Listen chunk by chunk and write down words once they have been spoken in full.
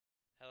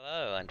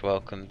Hello and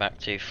welcome back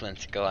to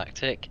Flint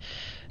Galactic.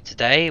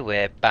 Today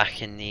we're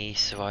back in the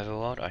survival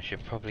world. I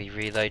should probably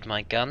reload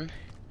my gun.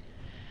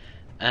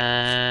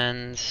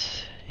 And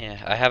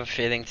yeah, I have a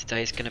feeling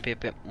today's going to be a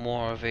bit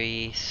more of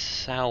a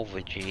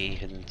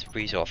salvagey and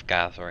resource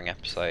gathering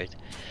episode.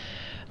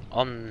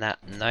 On that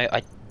note,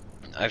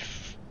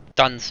 I've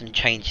done some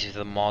changes to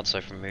the mods.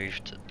 I've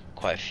removed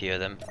quite a few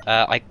of them.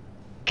 I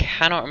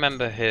cannot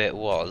remember who it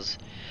was,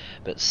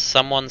 but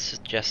someone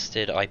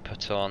suggested I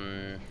put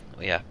on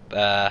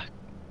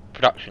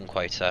production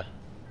quota,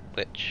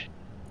 which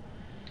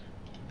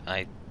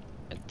I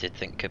did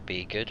think could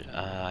be good.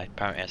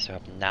 Apparently I still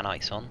have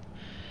nanites on.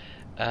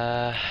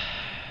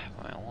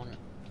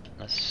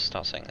 Let's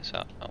start setting this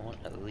up. I want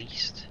at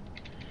least,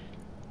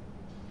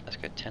 let's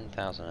go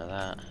 10,000 of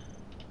that,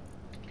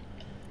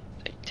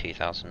 say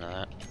 2,000 of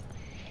that.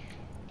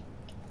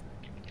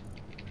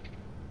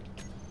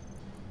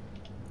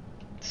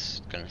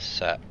 It's gonna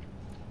set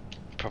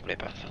probably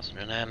about 1,000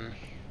 of them.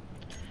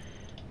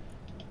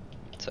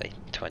 Say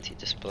 20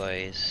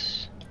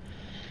 displays,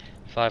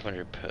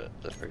 500 per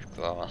the roof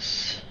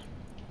glass,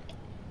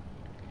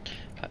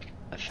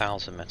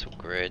 1,000 metal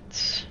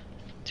grids,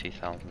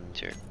 2,000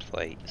 zero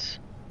plates,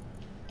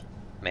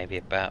 maybe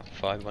about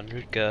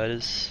 500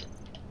 girders,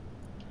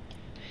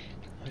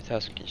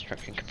 1,000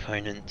 construction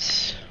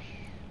components,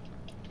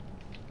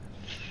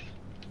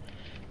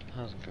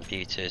 1,000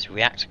 computers,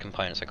 reactor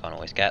components I can't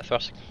always get,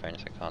 thruster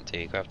components I can't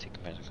do, gravity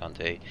components I can't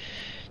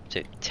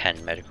do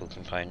 10 medical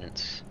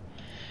components.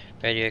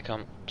 Radio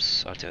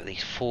comps, I'll do at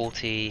least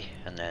 40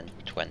 and then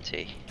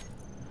 20.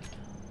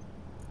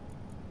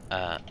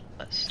 Let's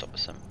stop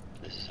with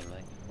this is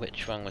something.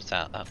 Which one was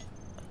that? Was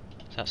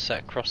that set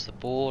across the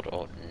board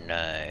or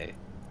no?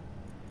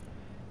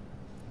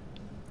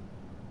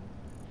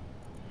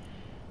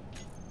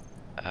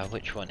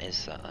 Which one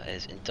is that? That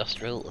is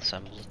Industrial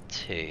Assembler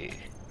 2.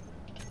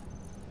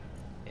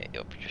 Yeah,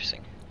 you're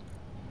producing.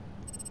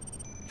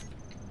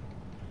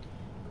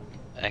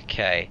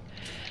 Okay.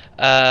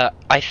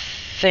 I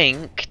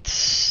think to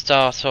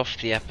start off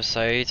the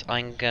episode,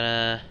 I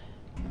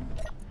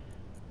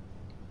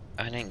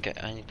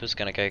was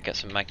gonna go get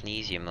some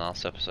magnesium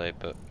last episode,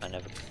 but I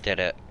never did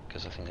it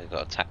because I think I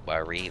got attacked by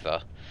a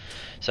reaver.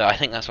 So I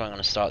think that's what I'm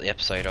gonna start the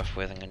episode off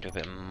with. I'm gonna do a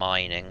bit of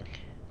mining.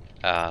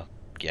 Yeah,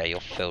 you're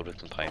filled with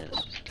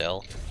components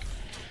still.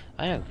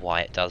 I don't know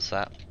why it does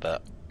that,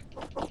 but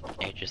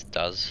it just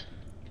does.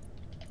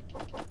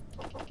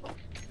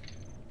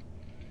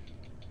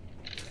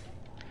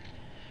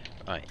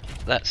 Right,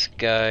 let's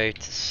go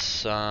to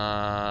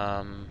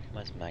some...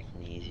 where's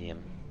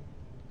magnesium?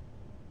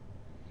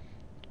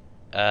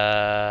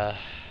 Probably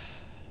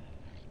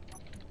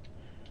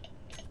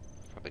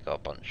got a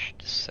bunch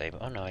to save.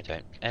 Oh no, I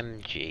don't.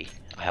 MG.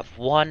 I have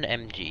one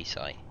MG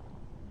site.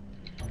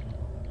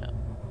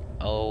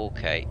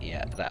 Okay,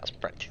 yeah, that's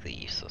practically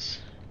useless.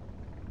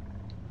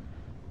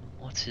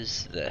 What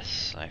is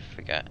this? I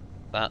forget.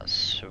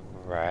 That's a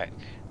wreck.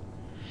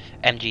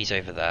 MG's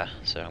over there,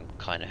 so I'm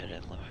kind of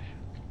headed.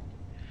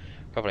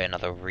 Probably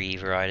another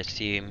reaver, I'd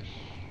assume.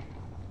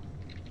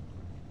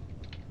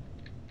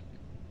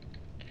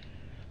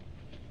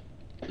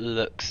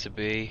 Looks to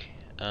be,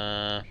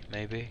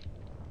 maybe.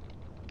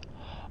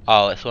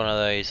 Oh, it's one of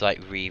those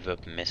like reaver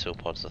missile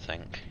pods, I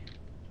think.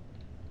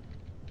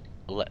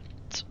 Let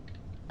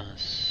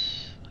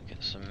us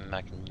get some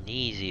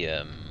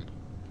magnesium.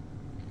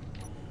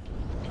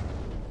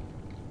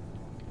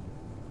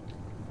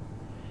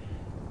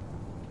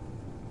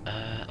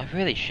 I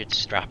really should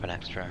strap an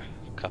extra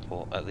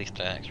couple, at least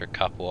an extra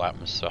couple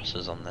Atmos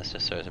thrusters on this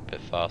just so it's a bit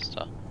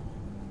faster.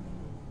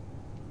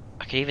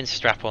 I could even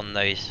strap on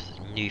those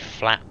new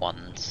flat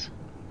ones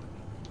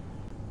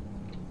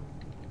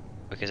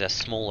because they're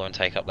smaller and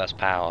take up less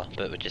power,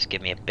 but it would just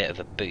give me a bit of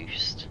a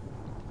boost.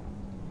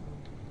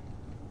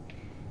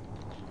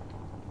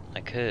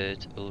 I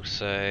could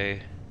also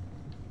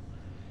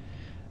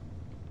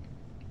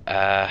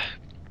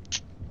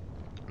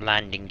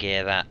landing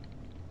gear that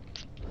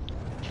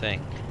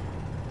thing.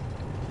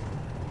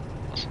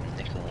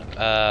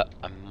 I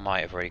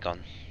might have already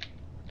gone.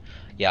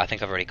 Yeah, I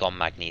think I've already gone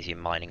magnesium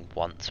mining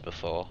once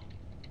before.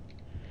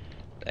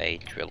 A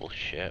drill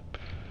ship.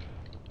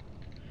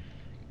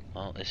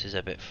 Well, this is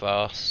a bit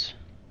fast.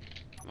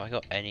 Have I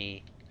got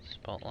any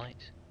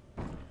spotlights?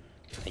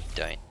 I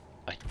don't.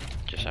 I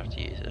just have to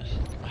use this.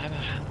 I have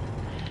a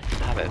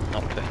habit of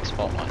not putting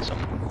spotlights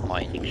on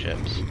mining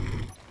ships.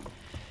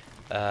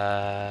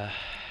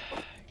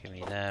 Give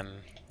me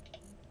them.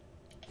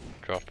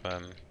 Drop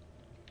them.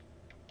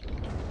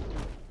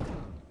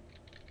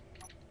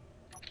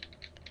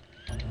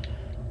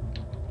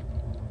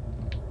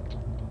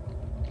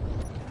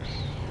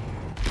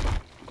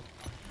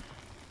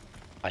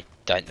 I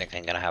don't think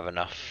I'm gonna have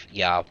enough.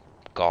 Yeah,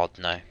 God,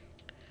 no. I'm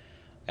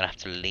gonna have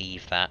to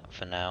leave that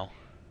for now.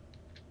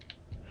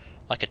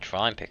 I could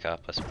try and pick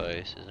up, I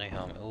suppose. There's no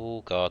harm.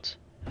 Oh, God.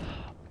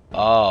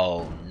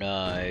 Oh,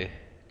 no.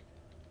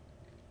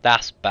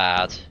 That's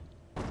bad.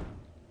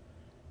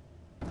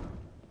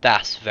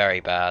 That's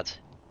very bad.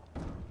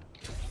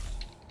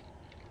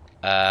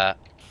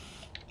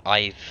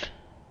 I've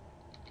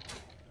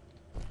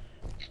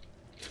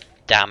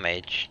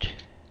damaged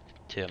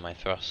 2 of my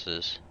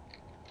thrusters.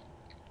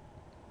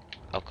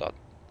 Oh god.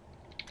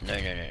 No,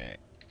 no, no,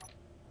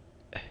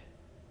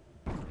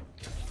 no.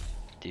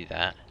 Do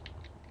that.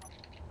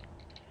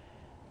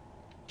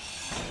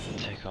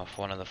 Take off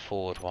one of the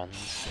forward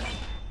ones.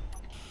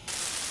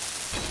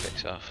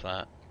 Fix off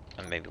that.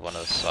 And maybe one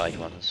of the side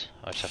ones.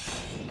 I just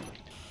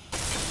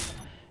have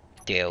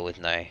to deal with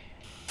no.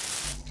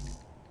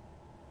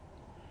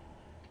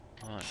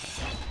 Right.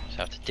 Just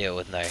have to deal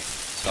with no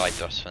side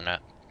thrust from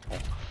that. Oh,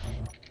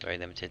 very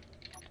limited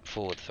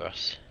forward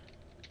thrust.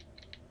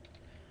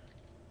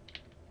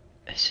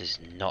 This is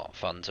not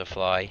fun to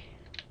fly.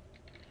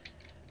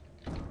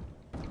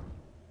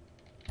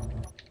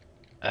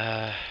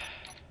 Oh,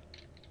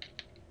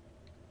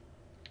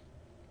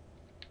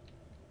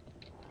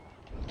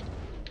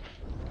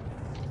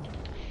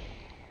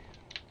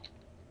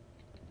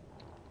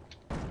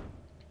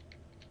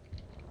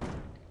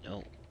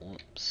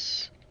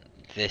 whoops.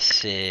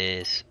 This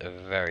is a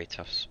very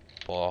tough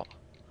spot.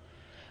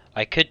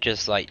 I could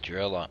just like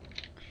drill up.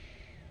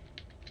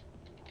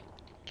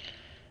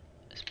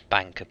 Let's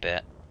bank a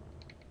bit.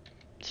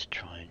 Let's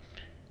try and...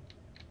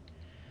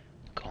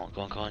 Go on,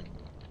 go on, go on.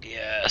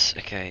 Yes,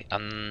 okay.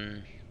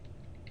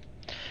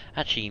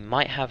 Actually, you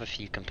might have a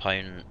few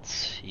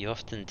components. You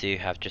often do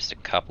have just a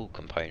couple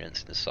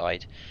components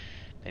inside.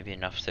 Maybe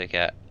enough to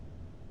get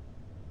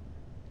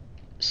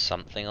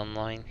something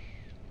online.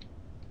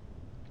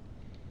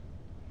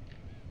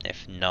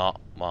 If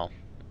not, well...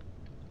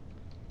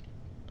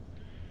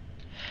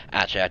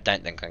 Actually, I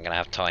don't think I'm going to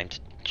have time to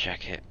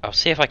check it. I'll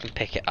see if I can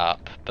pick it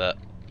up, but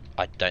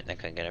I don't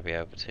think I'm going to be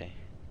able to.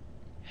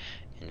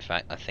 In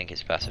fact, I think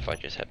it's best if I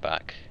just head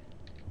back.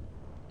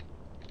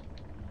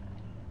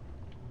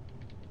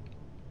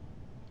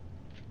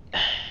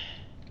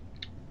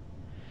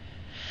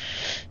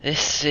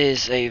 This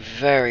is a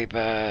very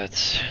bad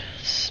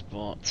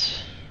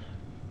spot.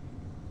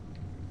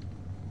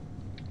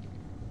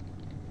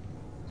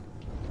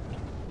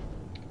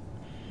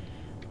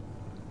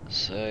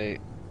 So...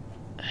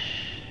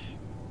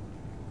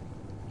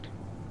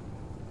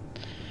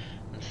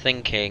 I'm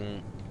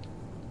thinking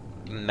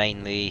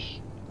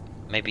mainly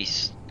maybe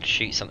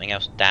shoot something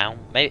else down.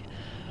 Maybe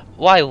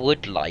what I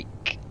would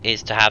like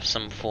is to have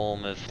some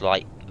form of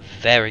like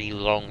very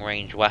long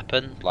range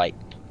weapon, like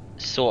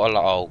sort of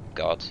like, oh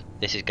god,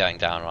 this is going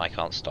down and I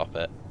can't stop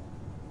it.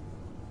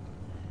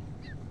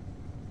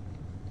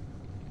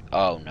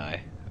 Oh no.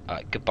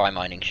 Goodbye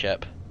mining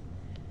ship.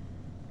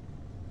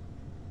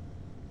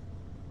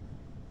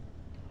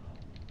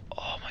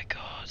 Oh my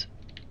god.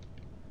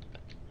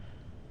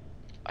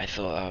 I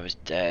thought I was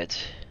dead.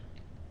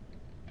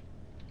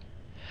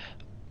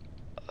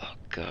 Oh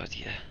god,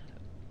 yeah.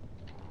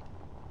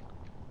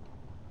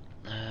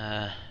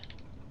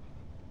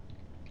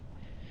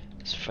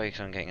 Let's focus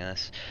on getting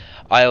this.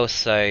 I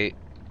also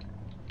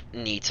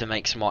need to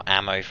make some more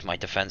ammo for my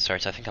defense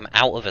turrets. I think I'm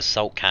out of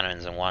assault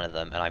cannons on one of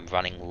them, and I'm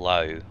running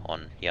low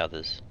on the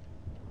others.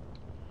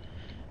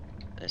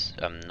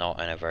 I'm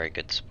not in a very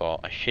good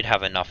spot. I should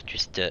have enough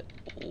just to...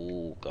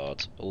 Oh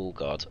god, oh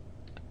god.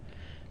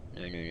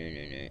 No, no, no,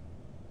 no, no.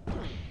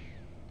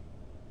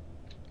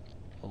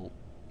 Oh.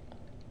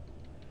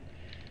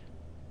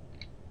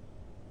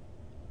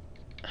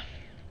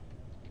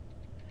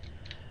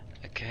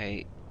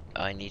 Okay,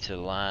 I need to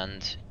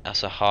land.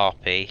 That's a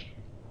harpy.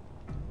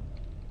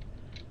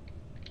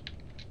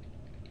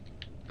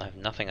 I have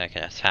nothing I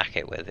can attack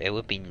it with. It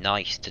would be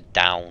nice to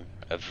down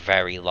a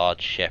very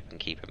large ship and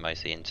keep it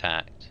mostly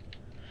intact.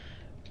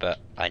 But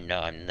I know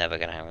I'm never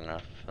going to have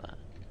enough for that.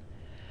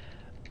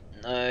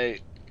 No,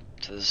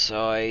 to the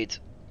side.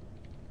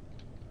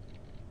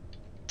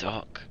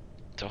 Dock.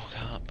 Dock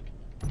up.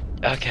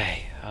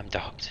 Okay, I'm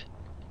docked.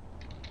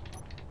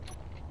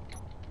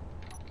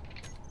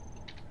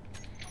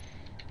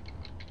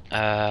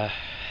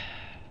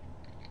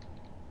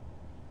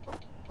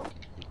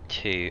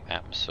 Two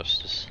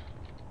atmosphers.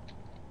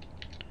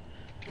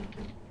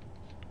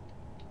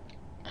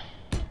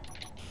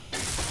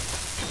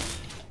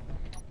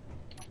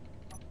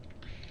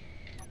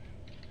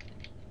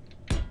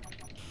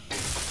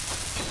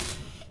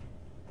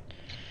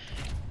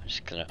 I'm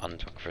just gonna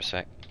undock for a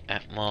sec.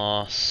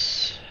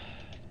 Atmos.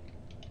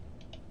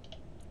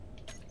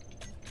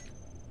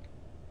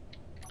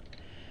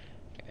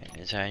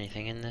 Is there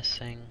anything in this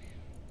thing?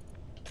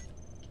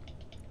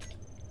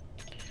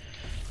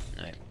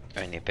 No,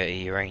 only a bit of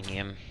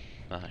uranium.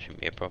 Well, that shouldn't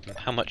be a problem.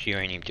 How much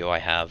uranium do I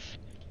have?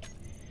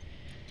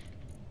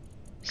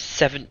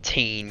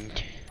 17.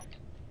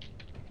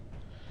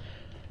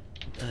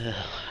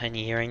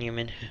 Any uranium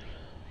in here?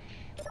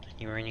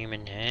 Uranium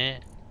in here?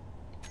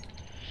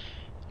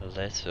 A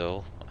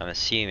little. I'm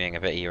assuming a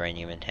bit of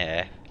uranium in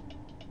here.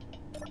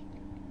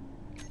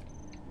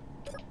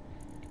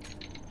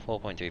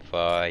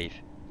 4.35,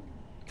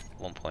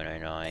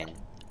 1.09,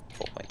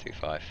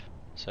 4.35.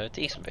 So a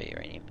decent bit of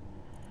uranium.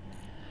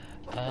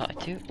 I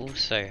do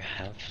also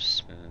have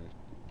some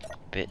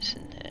bits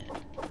in there.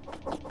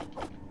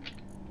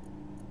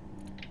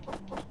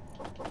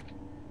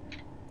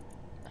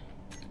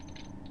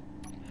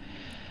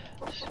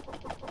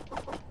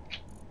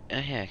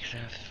 yeah, because I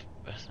have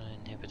personal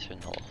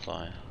inhibitor not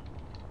fire.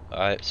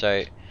 Alright, so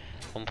at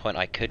one point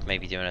I could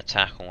maybe do an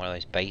attack on one of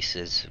those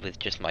bases with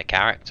just my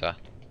character.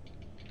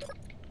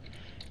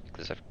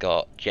 Because I've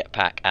got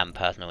jetpack and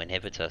personal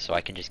inhibitor, so I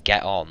can just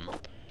get on,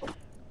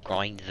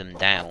 grind them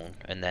down,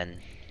 and then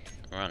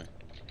run.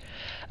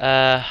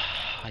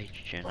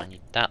 Hydrogen, I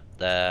need that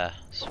there.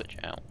 Switch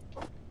out.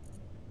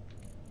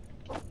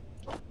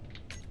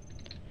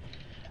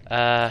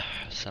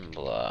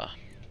 Assembler.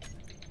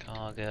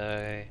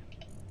 Cargo.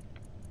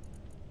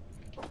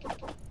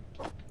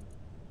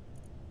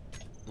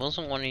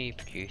 Wasn't one of you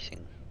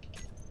producing?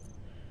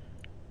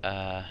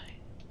 Yeah,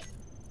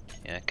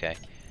 okay.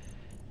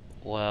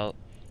 Well,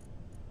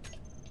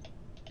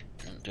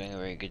 I'm not doing a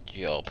very good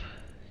job,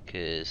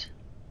 because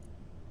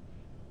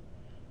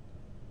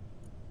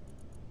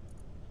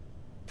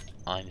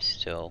I'm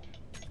still...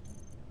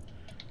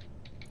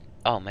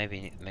 Oh,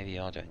 maybe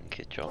you are doing a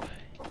good job.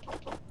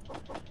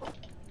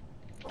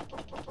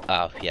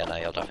 Oh, yeah, no,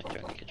 you're definitely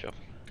doing a good job.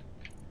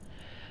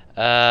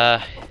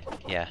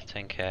 Yeah,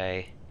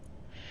 10k,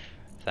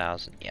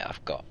 1,000, yeah,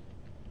 I've got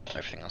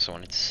everything else I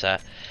wanted to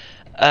set.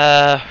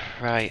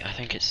 Right, I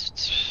think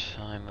it's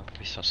time I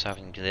probably start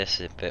saving this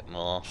a bit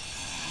more.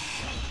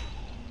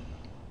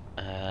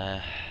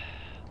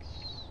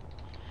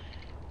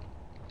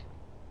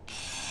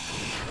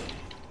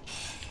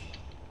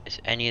 Is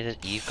any of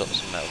the... You've got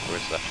some metal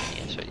cores left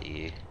in you, so do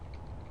you?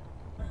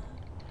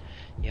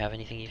 You have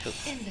anything useful?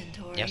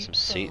 Inventory. You have some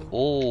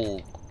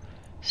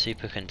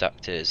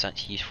superconductors.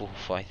 That's useful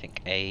for, I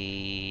think,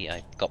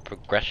 I've got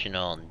progression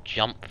on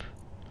jump.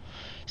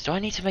 So do I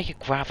need to make a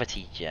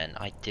gravity gen?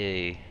 I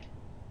do.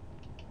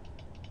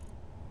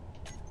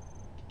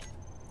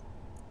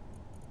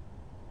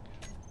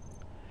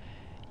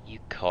 You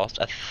cost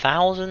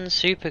 1,000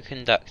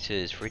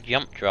 superconductors for a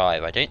jump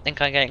drive. I don't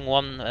think I'm getting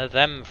one of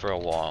them for a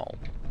while.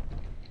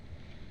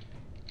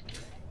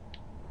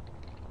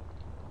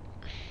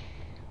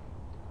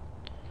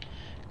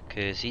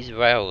 Because these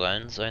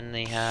railguns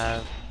only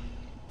have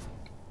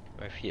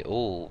a few.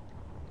 Oh,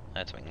 I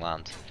had something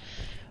land.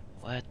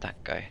 Where'd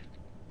that go?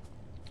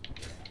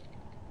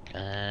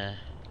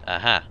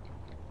 Aha.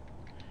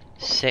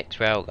 6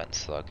 railgun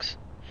slugs.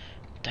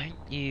 Don't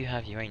you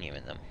have uranium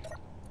in them?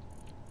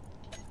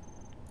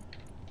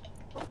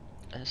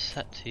 Let's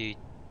set to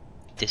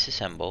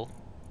disassemble.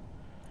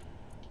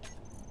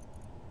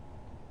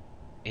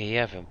 Yeah, you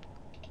have a...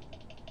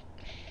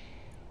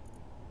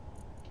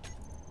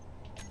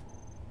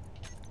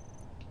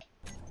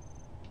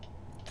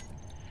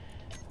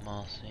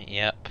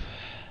 Yep.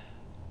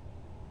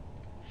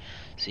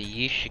 So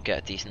you should get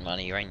a decent amount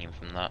of uranium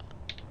from that.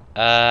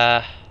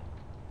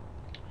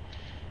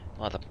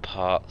 Other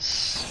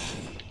parts.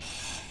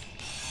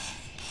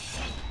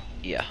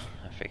 Yeah,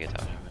 I figured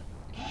that would happen.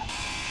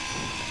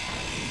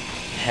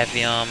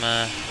 Heavy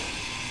armor.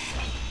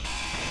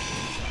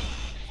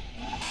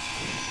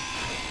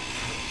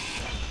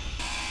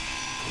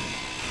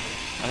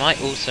 I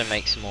might also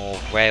make some more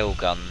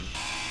railgun.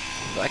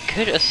 But I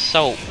could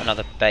assault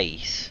another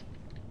base.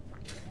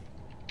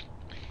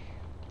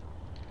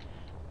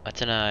 I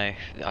don't know.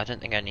 I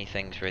don't think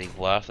anything's really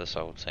worth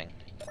assaulting.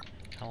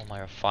 All my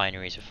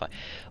refineries are fine.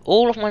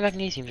 All of my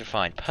magnesium's are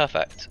fine.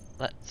 Perfect.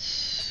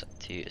 Let's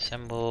do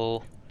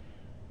assemble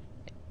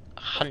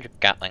 100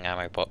 Gatling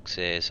ammo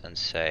boxes and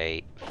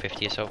say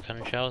 50 assault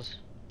cannon shells.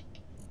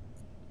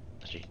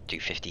 Actually, do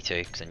 52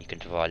 because then you can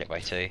divide it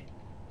by 2.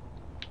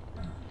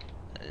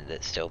 And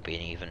it'd still be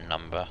an even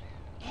number.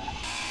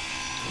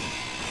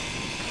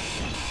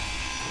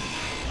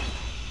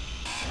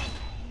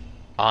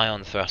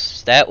 Ion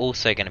thrusters. They're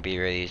also going to be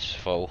really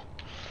useful.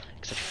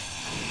 Because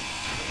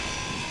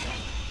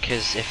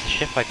if the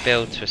ship I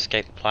build to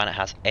escape the planet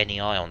has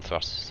any ion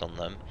thrusters on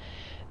them,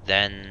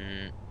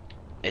 then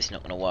it's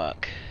not going to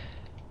work.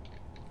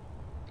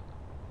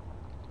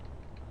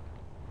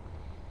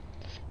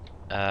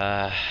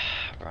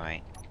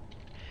 Right.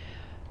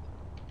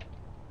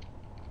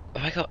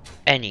 Have I got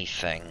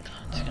anything?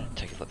 I'm just going to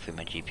take a look through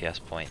my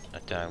GPS point. I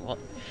don't know what.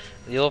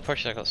 The oil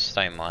pressure, I got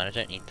stone mine. I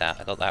don't need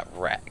that. I got that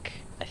wreck.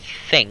 I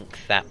think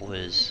that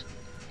was...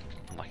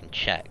 I can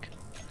check.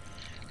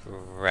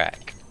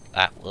 Wreck.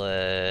 That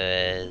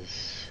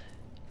was...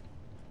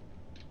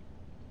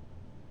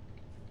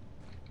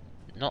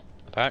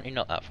 apparently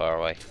not that far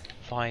away.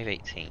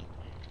 518.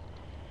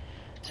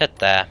 Said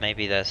there,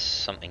 maybe there's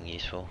something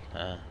useful.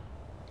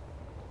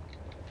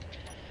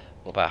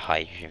 What about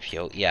hydrogen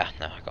fuel? Yeah,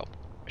 no, I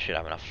should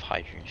have enough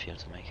hydrogen fuel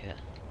to make it.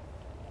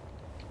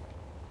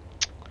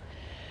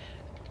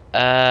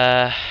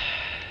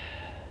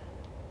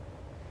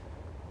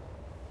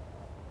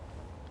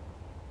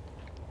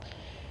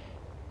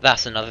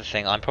 That's another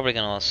thing. I'm probably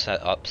going to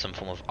set up some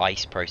form of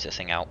ice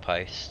processing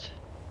outpost.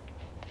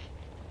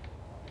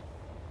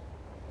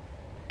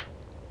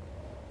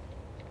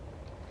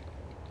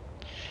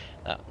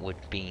 That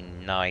would be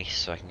nice,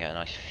 so I can get a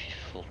nice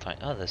full tank.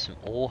 Oh, there's some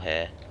ore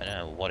here. I don't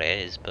know what it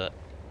is, but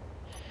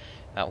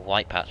that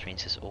white patch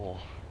means it's ore.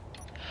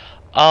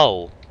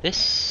 Oh,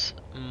 this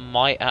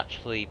might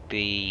actually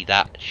be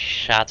that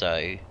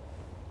shadow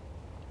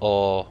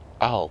Or,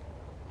 oh,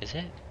 is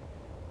it?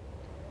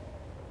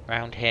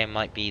 Around here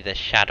might be the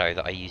shadow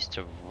that I used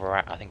to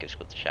I think it's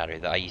called the shadow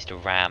that I used to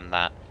ram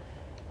that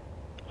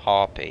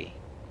harpy.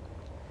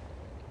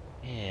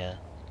 Yeah.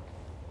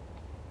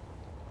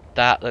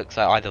 That looks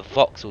like either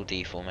voxel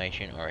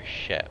deformation or a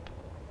ship.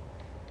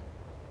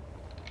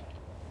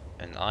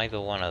 And either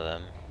one of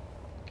them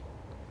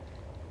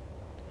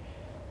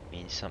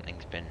means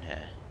something's been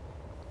here.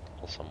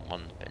 Or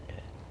someone's been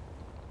here.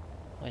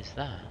 What is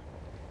that?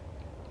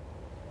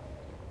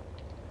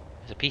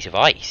 It's a piece of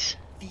ice.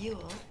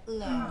 Fuel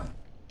low.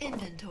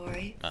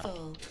 Inventory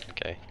full.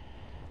 Okay.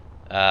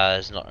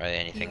 There's not really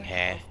anything Your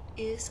here. health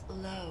is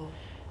low.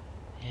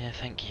 Yeah,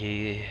 thank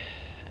you.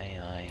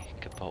 AI,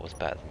 Cabot was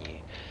better than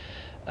you.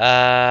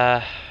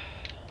 I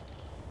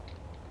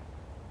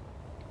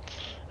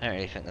don't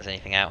really think there's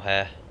anything out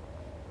here.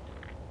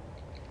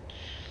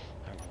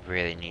 I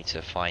really need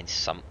to find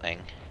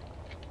something.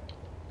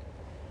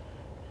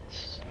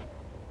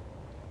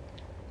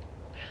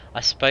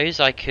 I suppose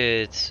I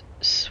could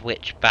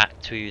switch back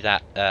to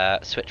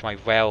that, switch my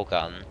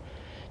railgun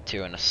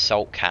to an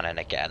assault cannon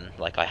again,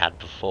 like I had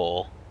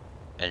before,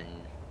 and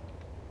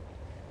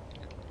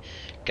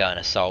go and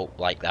assault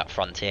like that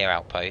frontier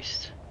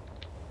outpost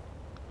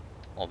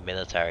or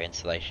military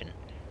installation.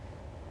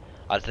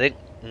 I think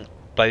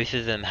both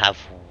of them have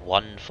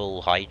one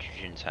full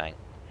hydrogen tank.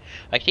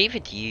 I could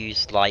even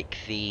use like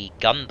the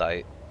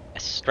gunboat,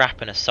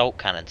 strap an assault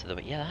cannon to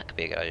the. Yeah, that could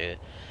be a good idea.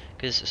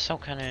 Because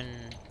assault cannon,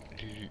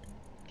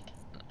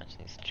 I just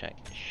need to check.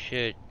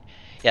 Should,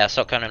 yeah,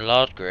 assault cannon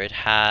large grid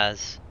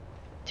has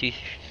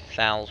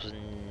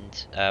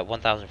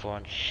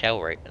 1,400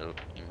 shell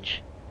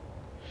range.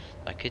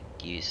 I could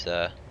use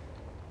a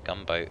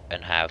gunboat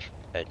and have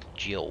a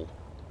duel.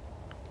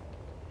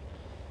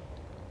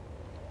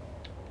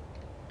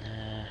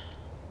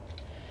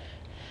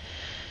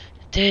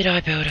 Did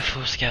I build a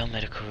full-scale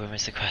medical room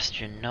is the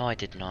question. No, I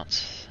did not.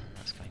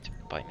 That's going to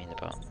bite me in the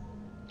butt.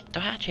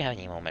 Do I actually have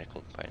any more medical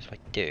components? If I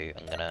do,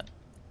 I'm gonna...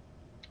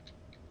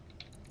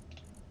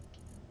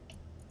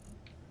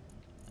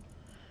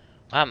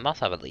 I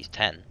must have at least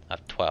 10. I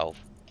have 12.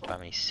 Do I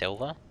have any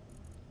silver?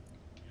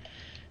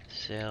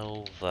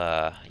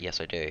 Silver.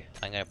 Yes, I do.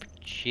 I'm gonna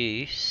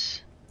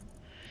produce...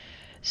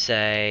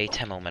 say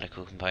 10 more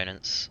medical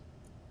components.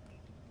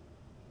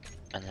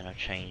 And then I'll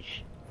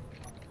change...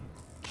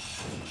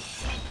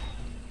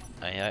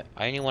 I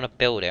only want to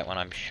build it when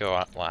I'm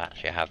sure well,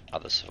 actually I have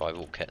other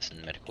survival kits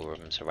and medical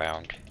rooms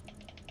around.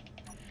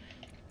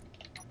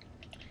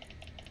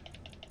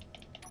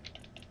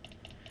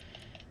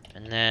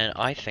 And then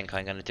I think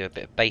I'm going to do a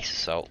bit of base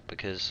assault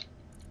because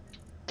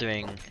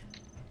doing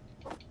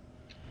the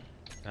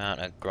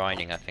amount of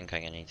grinding I think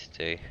I'm going to need to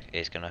do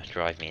is going to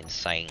drive me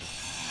insane.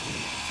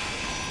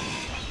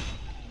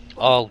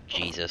 Oh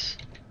Jesus.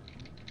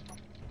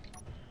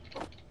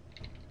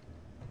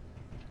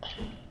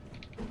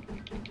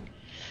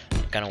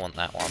 Gonna want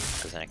that one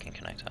because then I can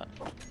connect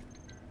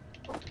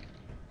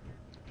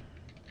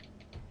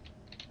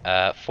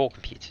up. 4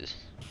 computers.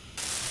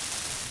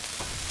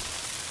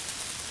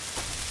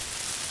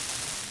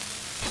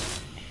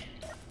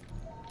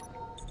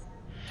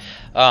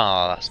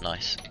 Oh, that's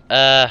nice.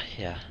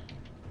 Yeah.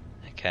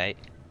 Okay.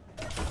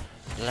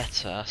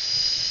 Let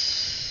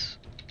us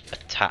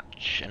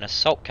attach an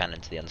assault cannon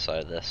to the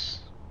underside of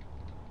this.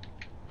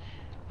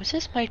 Was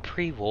this made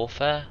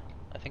pre-warfare?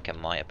 I think it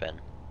might have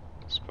been.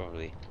 It's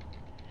probably.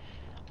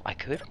 I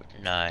could.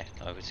 No, I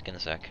was gonna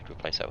say I could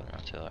replace that with an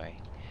artillery.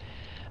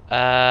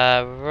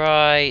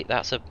 Right,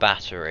 that's a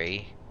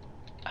battery.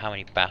 How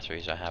many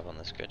batteries do I have on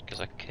this grid?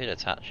 Because I could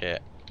attach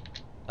it.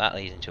 That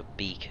leads into a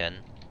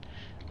beacon,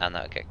 and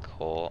that would get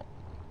caught.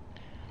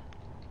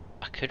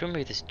 I could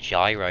remove this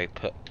gyro,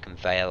 put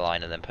conveyor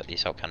line, and then put the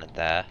assault cannon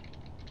there,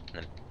 and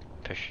then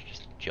push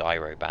just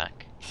gyro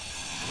back.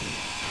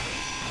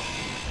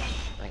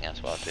 I think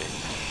that's what I'll do.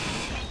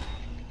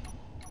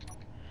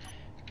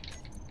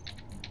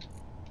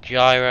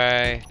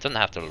 Gyro doesn't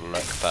have to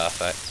look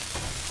perfect.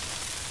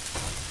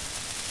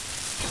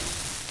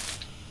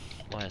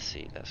 Let's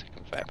see, that's a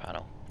conveyor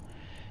panel.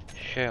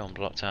 Show on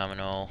block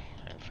terminal.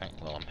 In fact,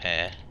 while I'm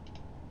here,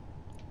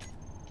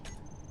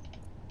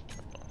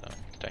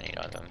 don't need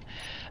either of them.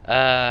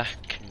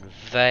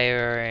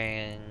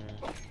 Conveyoring.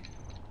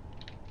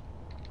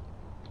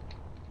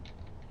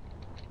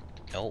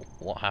 Oh,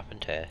 what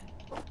happened here?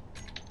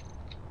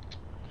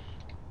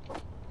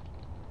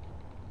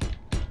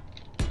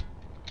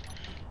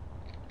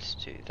 Let's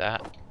do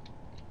that.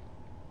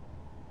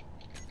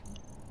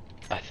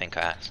 I think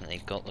I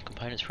accidentally got the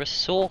components for a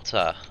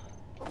sorter.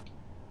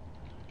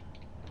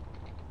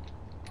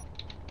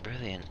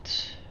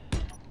 Brilliant.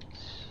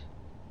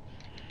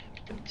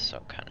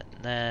 Assault cannon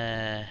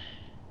there.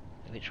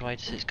 Which way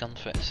does his gun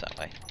fit? It's that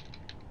way.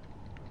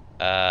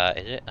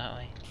 Is it that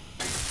way?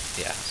 Yeah,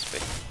 it has to be.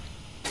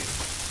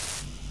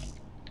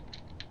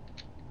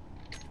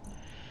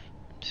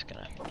 I'm just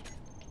gonna...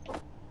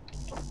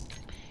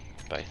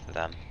 both of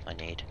them I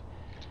need.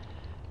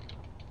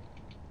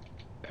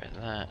 Where is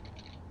that?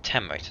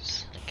 10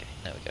 motors. Okay,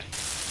 there we go.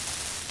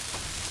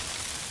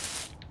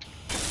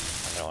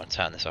 want to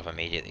turn this off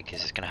immediately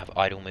because it's going to have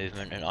idle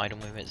movement, and idle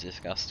movement is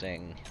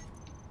disgusting.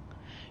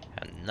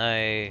 And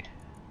no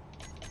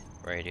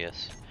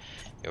radius.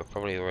 You're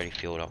probably already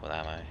fueled up with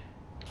ammo.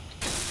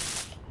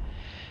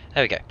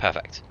 There we go,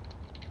 perfect.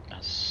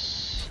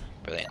 That's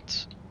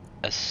brilliant.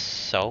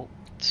 Assault.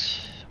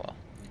 Well,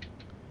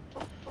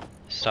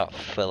 start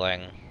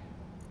filling.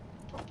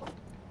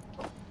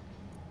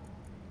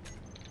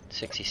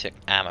 66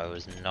 ammo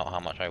was not how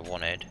much I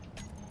wanted.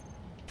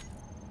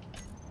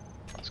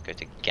 Let's go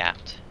to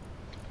gapped.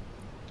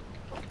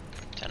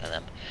 10 of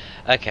them.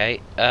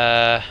 Okay,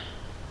 I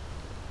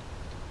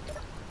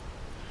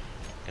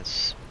can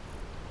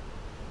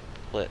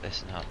split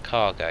this now.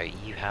 Cargo,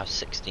 you have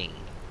 16.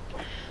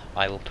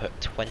 I will put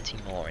 20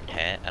 more in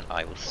here, and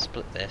I will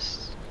split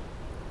this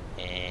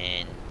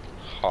in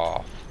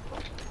half.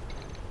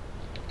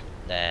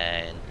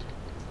 Then,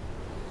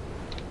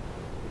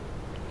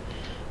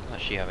 how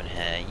much do you have in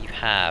here? You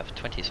have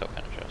 20 assault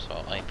cannons,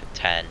 so I put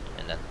 10,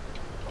 and then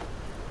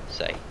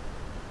say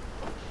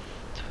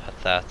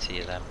 30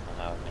 of them,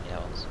 or however many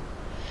others.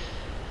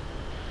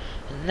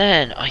 And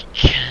then I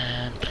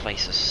can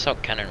place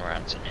assault cannon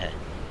rounds in here.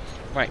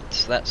 Right,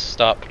 so let's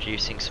start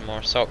producing some more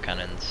assault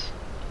cannons.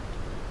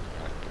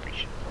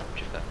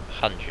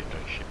 100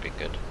 should be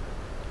good.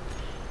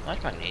 How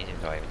much magnesium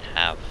do I even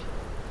have?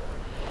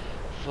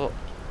 I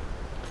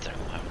don't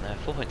know what happened there.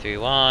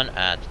 4.31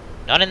 and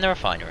none in the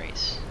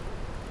refineries.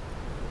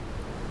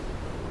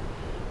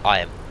 I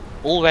am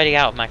already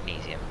out of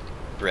magnesium.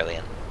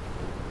 Brilliant.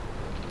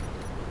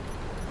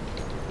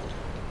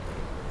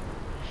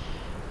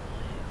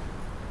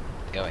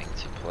 Going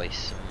to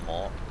place some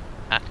more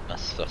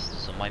Atmos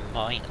thrusters on my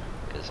miner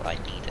because I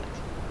need it.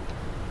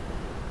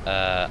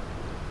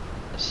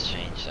 Let's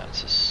change that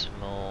to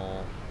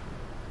small.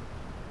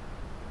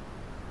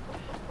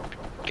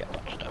 Get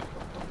much done.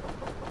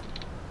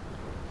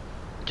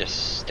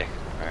 Just stick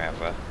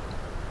wherever.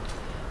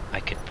 I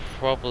could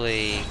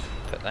probably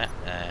put that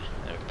there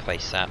and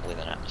replace that with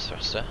an Atmos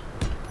thruster.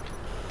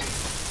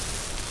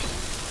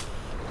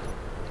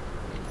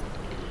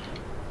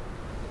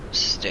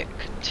 Stick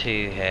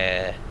 2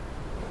 here,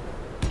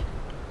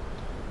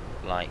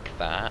 like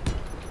that.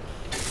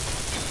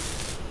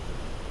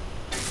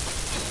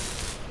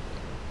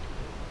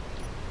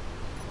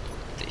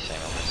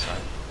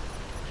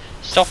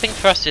 Stopping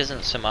thrust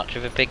isn't so much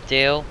of a big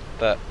deal,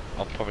 but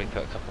I'll probably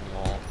put a couple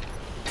more.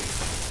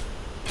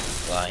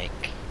 Like,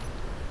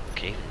 I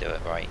could even do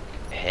it right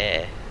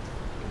here.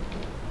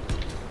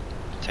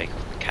 Take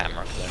off the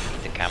camera because I don't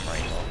need the camera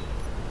anymore.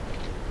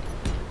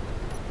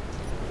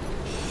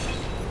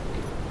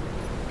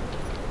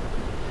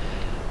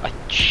 I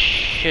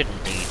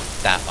shouldn't need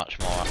that much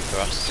more up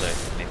thrust,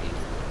 so maybe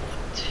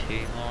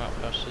 2 more up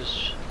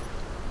thrusters.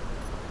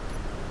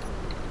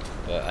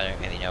 But I don't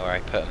really know where I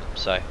put them,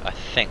 so I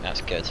think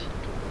that's good.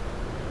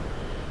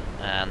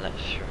 And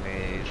let's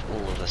remove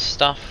all of the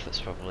stuff that's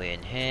probably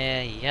in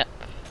here. Yep.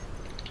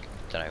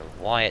 Don't know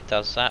why it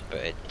does that,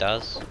 but it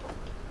does.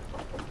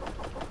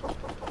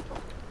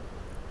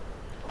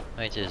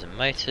 Motors and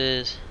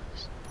motors.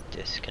 Let's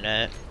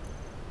disconnect.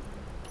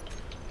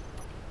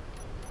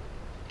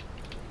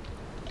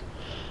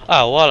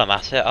 Oh, while I'm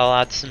at it, I'll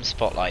add some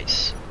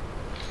spotlights.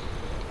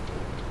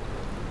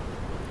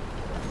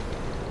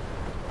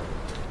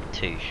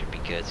 2 should be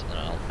good, and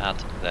I'll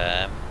add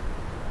them.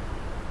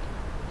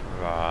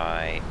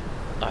 Right.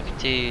 I can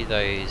do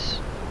those.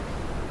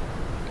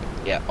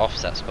 Yeah,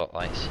 offset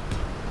spotlights.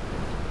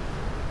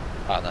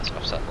 Oh, that's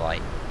offset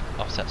light.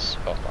 Offset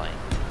spotlight.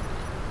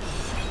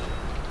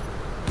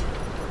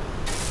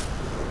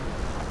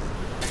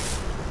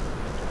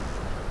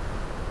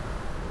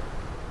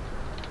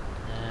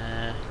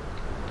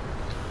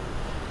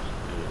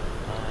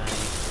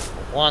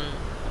 One,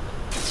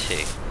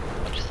 2.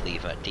 I'll just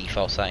leave it at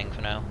default setting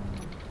for now.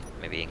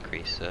 Maybe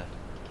increase the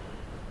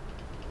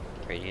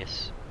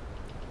radius.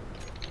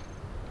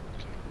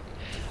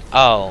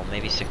 Oh,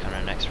 maybe stick on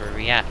an extra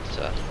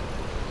reactor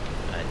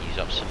and use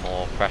up some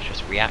more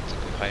precious reactor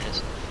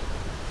components.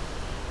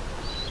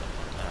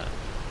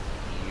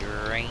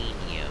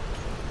 Uranium.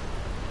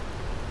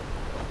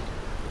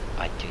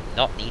 I do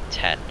not need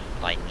 10.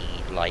 I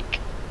need like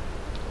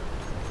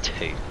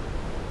 2.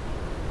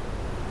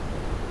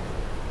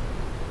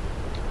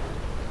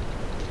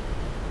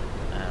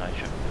 And I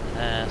jump in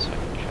there, so I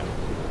can jump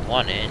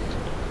 1 in.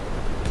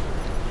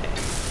 Okay.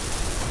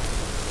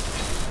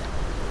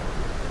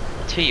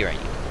 2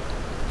 uranium.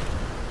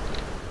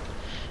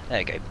 There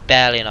we go,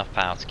 barely enough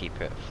power to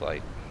keep it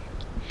afloat.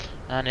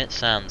 And it's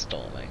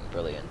sandstorming,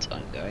 brilliant.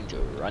 I'm going to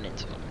run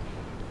into them.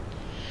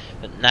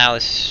 But now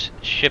this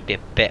should be a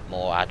bit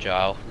more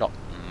agile, not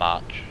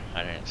much,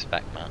 I don't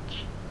expect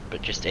much,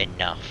 but just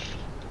enough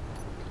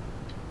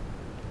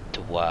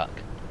to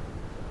work.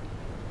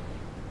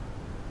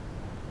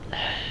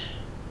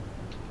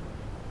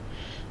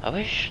 I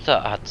wish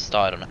that I had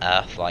started on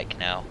Earth-like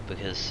now,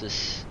 because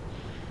this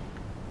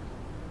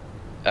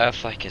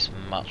Earth-like is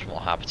much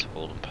more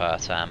habitable than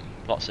Pertam.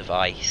 Lots of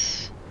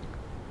ice.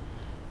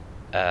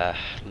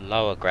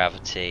 Lower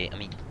gravity. I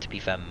mean, to be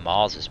fair,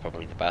 Mars is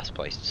probably the best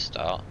place to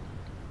start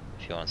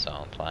if you want to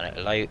start on a planet.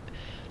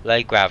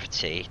 Low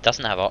gravity.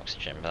 Doesn't have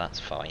oxygen, but that's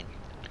fine.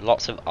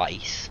 Lots of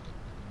ice.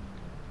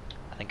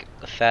 I think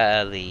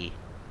fairly.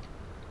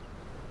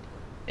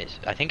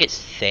 I think it's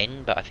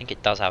thin, but I think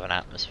it does have an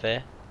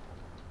atmosphere,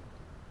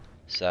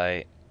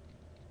 so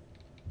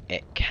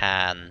it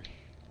can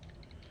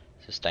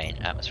sustain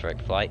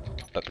atmospheric flight.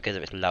 But because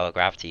of its lower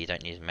gravity, you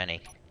don't need as many.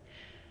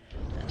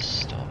 Let's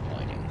start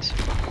mining.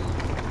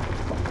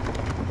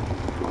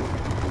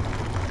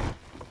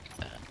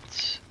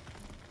 That's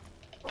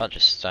a bunch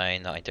of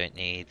stone that I don't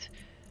need,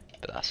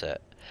 but that's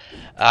it.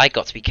 I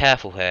got to be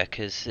careful here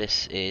because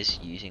this is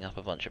using up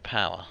a bunch of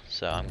power,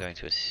 so I'm going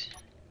to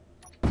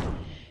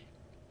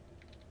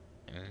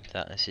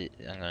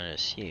I'm going to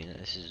assume that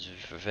this is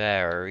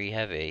very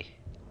heavy.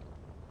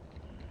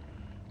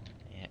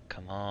 Yeah,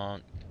 come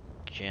on,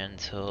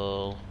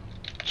 gentle.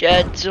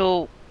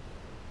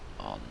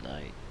 Oh no.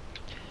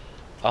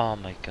 Oh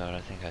my god,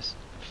 I think I'm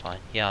fine.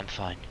 Yeah, I'm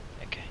fine.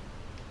 Okay.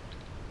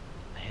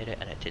 I hit it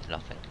and it did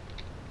nothing.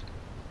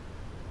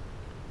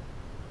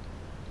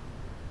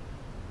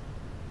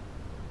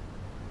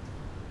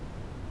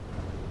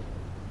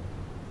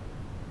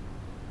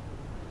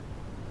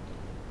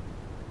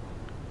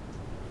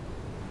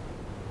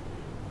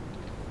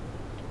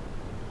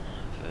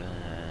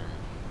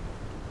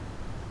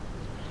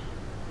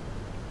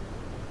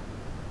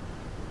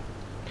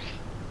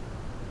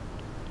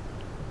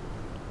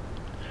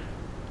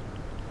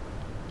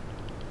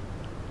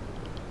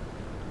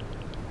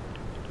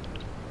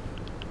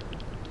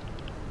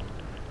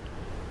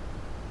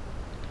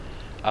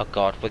 Oh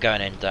god, we're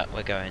going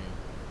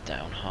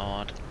down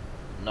hard.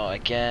 Not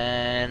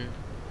again.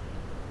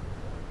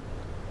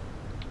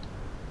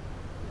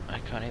 I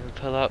can't even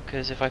pull up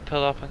because if I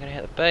pull up I'm gonna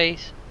hit the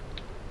base.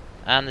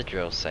 And the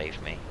drill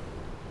saved me.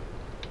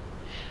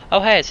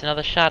 Oh hey, it's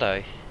another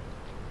shadow.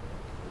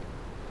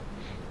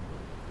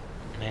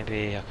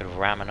 Maybe I could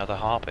ram another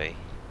harpy.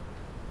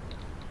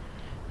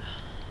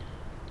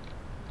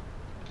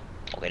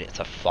 I'll get it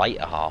to fight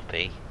a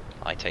harpy.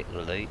 I take the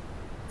loot.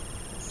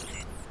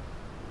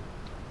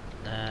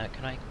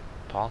 Can I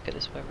park it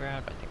this way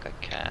around? I think I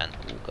can.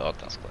 Oh god,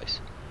 that's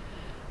close.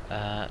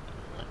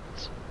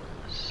 Let's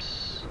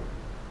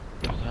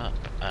dock up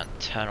and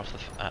turn off the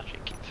actually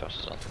keep the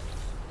thrusters on.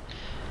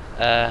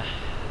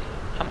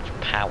 How much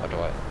power do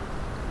I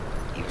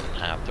even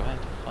have? Do I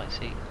have a flight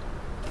seat?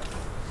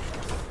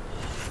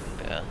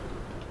 Yeah.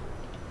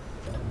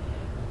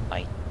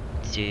 I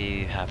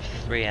do have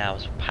 3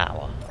 hours of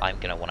power. I'm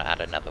gonna want to add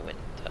another wind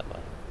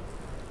turbine.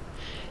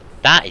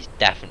 That is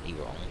definitely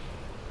wrong.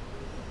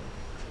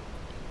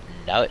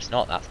 No, it's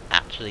not. That's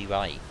actually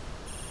right.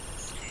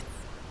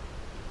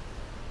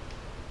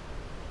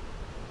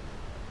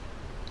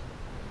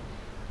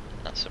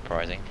 That's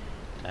surprising.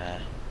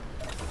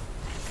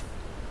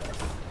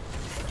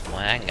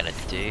 What I am going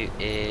to do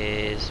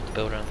is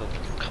build another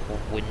couple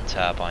of wind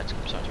turbines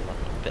because I'm starting to run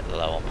a bit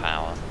low on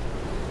power.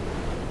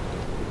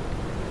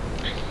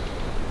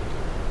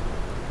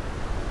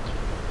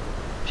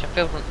 Should I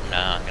build one? No,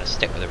 I'm going to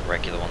stick with the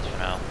regular ones for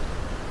now.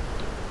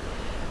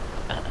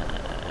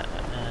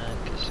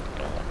 Because I'm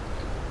going to want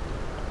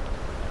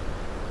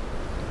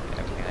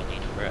everything I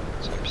need for it.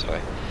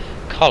 So,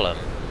 column.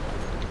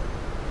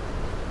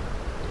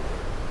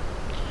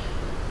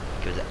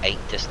 Gives it 8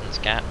 distance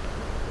gap.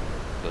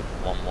 Build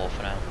one more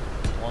for now.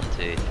 1,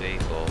 2, 3,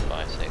 4,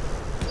 5, 6,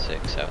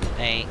 6, 7,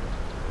 8.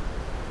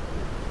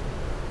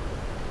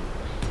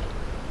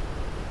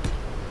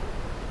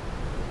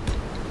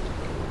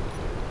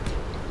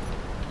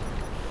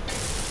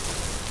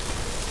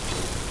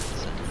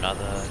 It's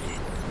another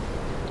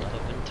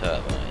wind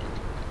turbine.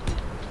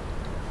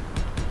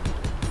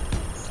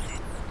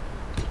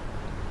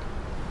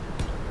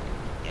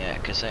 Yeah,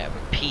 because they have a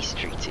peace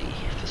treaty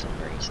for some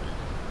reason.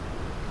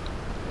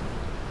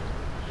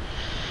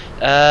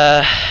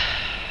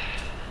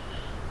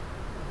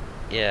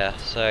 Yeah,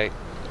 so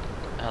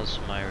how's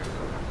my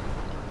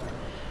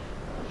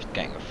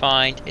getting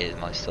refined? Is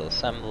mine still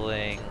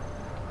assembling?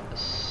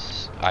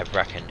 I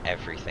reckon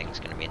everything's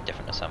going to be in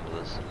different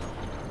assemblers.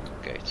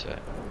 Go to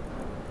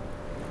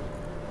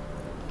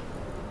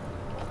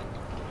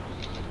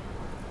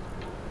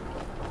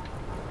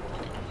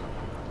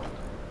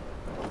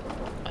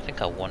I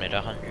think I wanted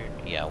 100.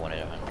 Yeah, I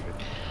wanted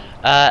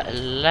 100.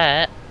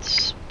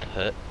 Let's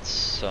put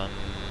some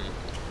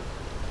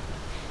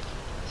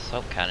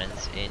assault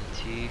cannons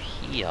into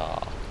here.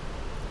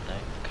 No,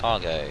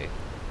 cargo.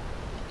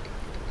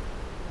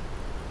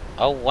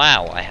 Oh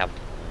wow, I have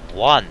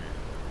 1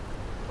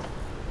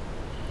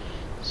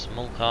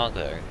 small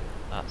cargo.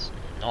 That's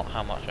not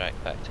how much I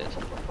expected.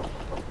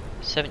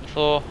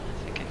 74, I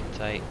think I can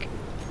take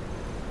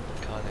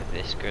cargo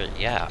this good.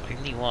 Yeah,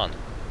 only 1.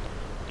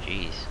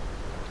 Jeez.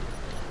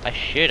 I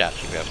should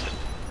actually be able to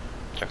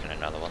chuck in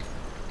another one.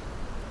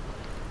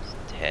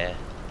 Just here.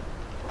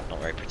 Not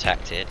very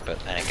protected, but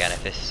then again,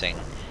 if this thing,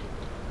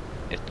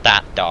 if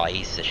that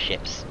dies, the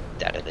ship's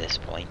dead at this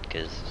point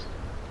because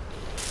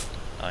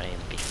I won't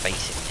even be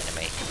facing the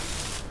enemy.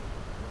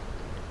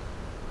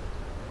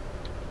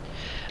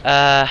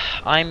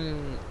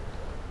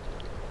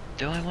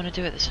 Do I want to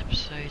do it this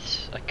episode?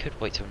 I could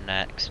wait till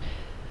next.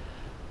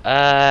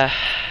 I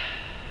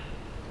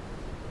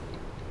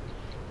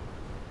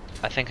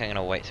think I'm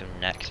gonna wait till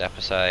next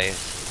episode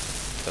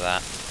for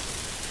that.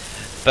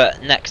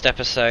 But next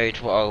episode,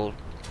 what I'll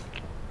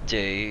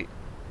do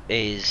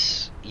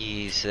is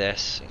use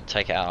this,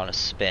 take it out on a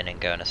spin, and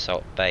go and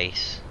assault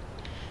base.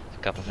 There's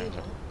a couple things.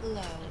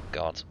 Low.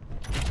 God,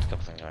 a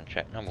couple things I want to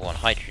check. Number one,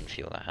 hydrogen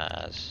fuel that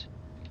has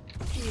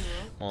Fuel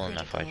more than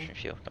enough critical. hydrogen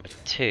fuel. Number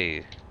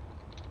two,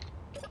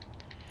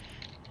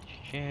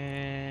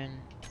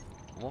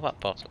 what about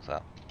bottles?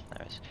 That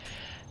there is.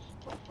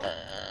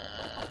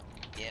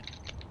 Yep.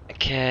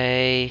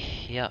 Okay.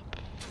 Yep.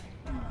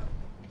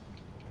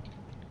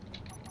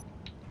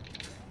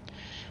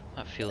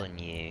 What fuel in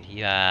you?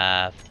 You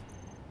have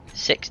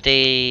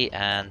 60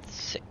 and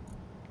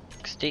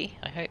 60.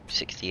 I hope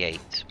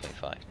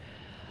 68.5.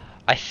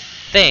 I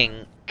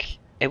think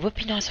it would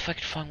be nice if I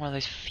could find one of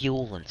those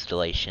fuel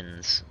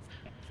installations,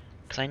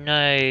 because I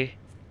know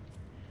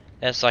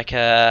there's like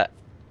a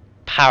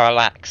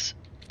parallax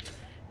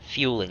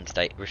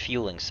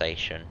refueling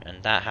station,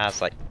 and that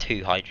has like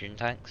 2 hydrogen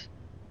tanks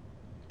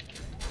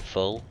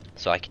full,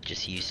 so I could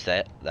just use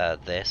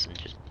this and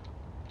just.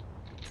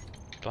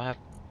 Do I have?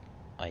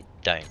 I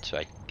don't, so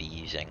I'd be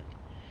using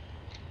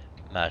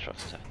merge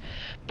rocks and stuff.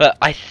 But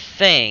I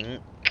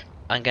think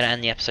I'm gonna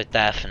end the episode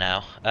there for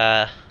now.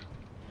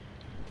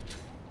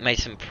 Made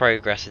some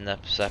progress in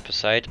this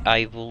episode.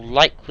 I will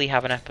likely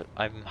have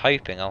I'm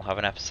hoping I'll have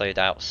an episode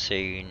out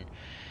soon,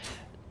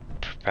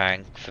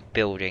 preparing for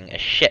building a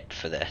ship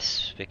for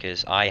this,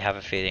 because I have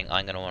a feeling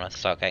I'm gonna want to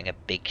start getting a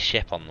big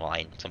ship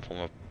online, some form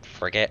of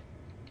frigate,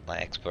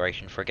 like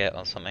exploration frigate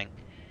or something,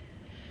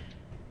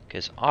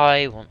 because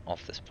I want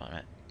off this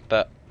planet.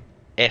 But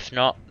if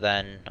not,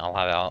 then I'll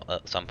have it out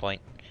at some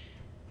point.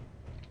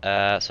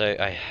 So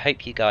I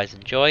hope you guys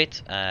enjoyed,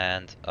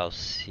 and I'll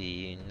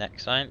see you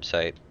next time.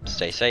 So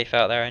stay safe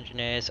out there,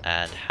 engineers,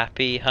 and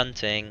happy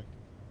hunting.